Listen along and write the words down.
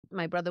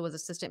My brother was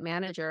assistant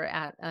manager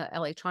at a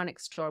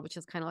electronics store, which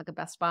is kind of like a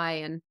Best Buy.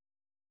 And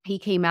he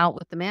came out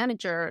with the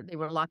manager. They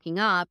were locking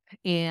up,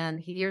 and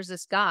he hears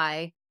this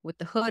guy with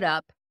the hood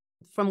up.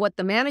 From what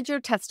the manager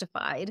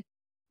testified,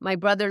 my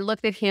brother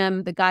looked at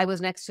him. The guy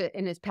was next to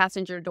in his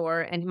passenger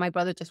door, and my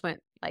brother just went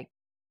like,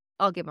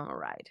 "I'll give him a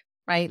ride."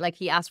 Right? Like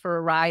he asked for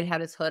a ride,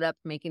 had his hood up,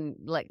 making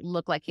like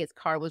look like his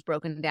car was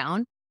broken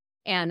down.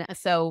 And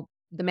so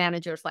the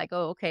manager's like,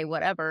 "Oh, okay,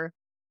 whatever."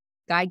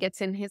 Guy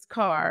gets in his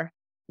car.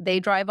 They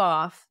drive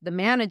off. The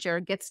manager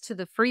gets to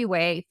the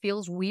freeway,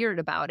 feels weird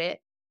about it.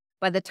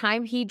 By the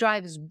time he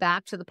drives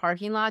back to the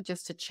parking lot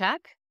just to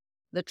check,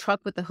 the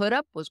truck with the hood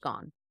up was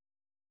gone.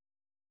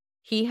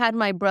 He had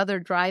my brother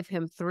drive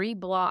him 3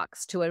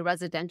 blocks to a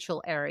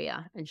residential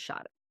area and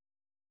shot it.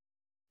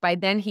 By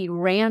then, he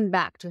ran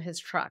back to his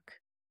truck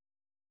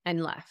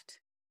and left.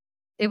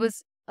 It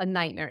was a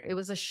nightmare. It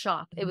was a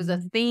shock. It was a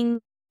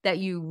thing that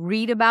you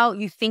read about,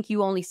 you think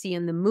you only see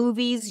in the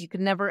movies. You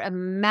could never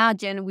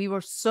imagine. We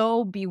were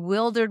so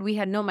bewildered. We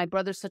had known my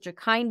brother's such a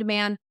kind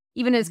man.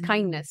 Even his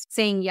kindness,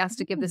 saying yes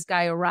to give this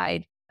guy a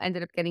ride,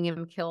 ended up getting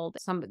him killed.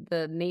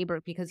 The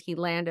neighbor, because he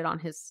landed on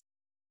his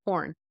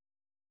horn.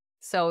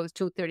 So it was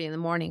 2:30 in the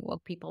morning,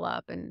 woke people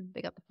up, and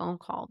they got the phone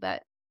call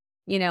that,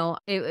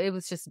 it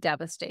was just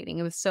devastating.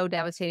 It was so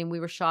devastating. We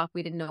were shocked.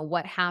 We didn't know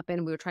what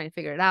happened. We were trying to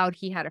figure it out.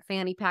 He had a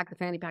fanny pack. The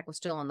fanny pack was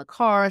still in the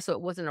car, so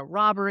it wasn't a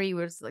robbery. It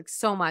was like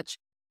so much.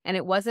 And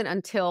it wasn't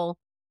until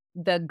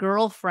the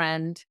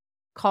girlfriend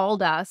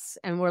called us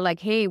and we're like,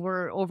 "Hey,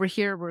 we're over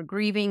here. We're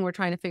grieving. We're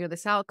trying to figure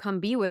this out. Come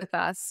be with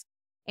us."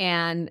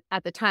 And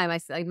at the time,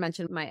 I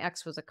mentioned my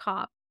ex was a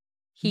cop.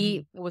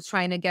 He was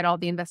trying to get all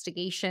the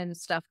investigation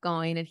stuff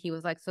going. And he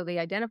was like, "So they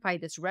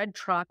identified this red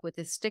truck with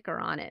this sticker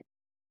on it."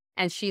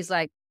 And she's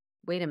like,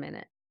 "Wait a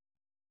minute.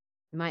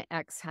 My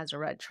ex has a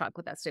red truck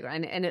with that sticker."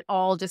 And it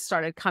all just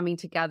started coming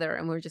together.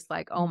 And we're just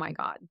like, "Oh my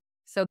God."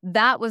 So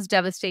that was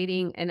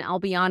devastating. And I'll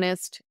be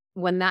honest,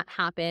 when that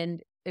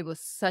happened, it was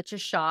such a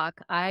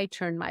shock. I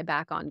turned my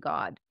back on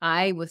God.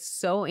 I was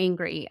so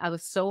angry. I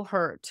was so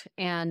hurt.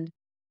 And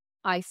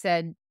I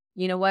said,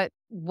 "You know what?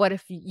 What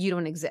if you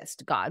don't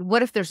exist, God?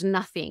 What if there's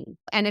nothing?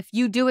 And if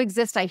you do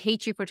exist, I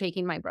hate you for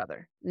taking my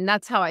brother." And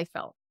that's how I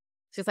felt.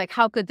 She's like,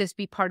 "How could this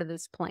be part of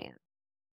this plan?"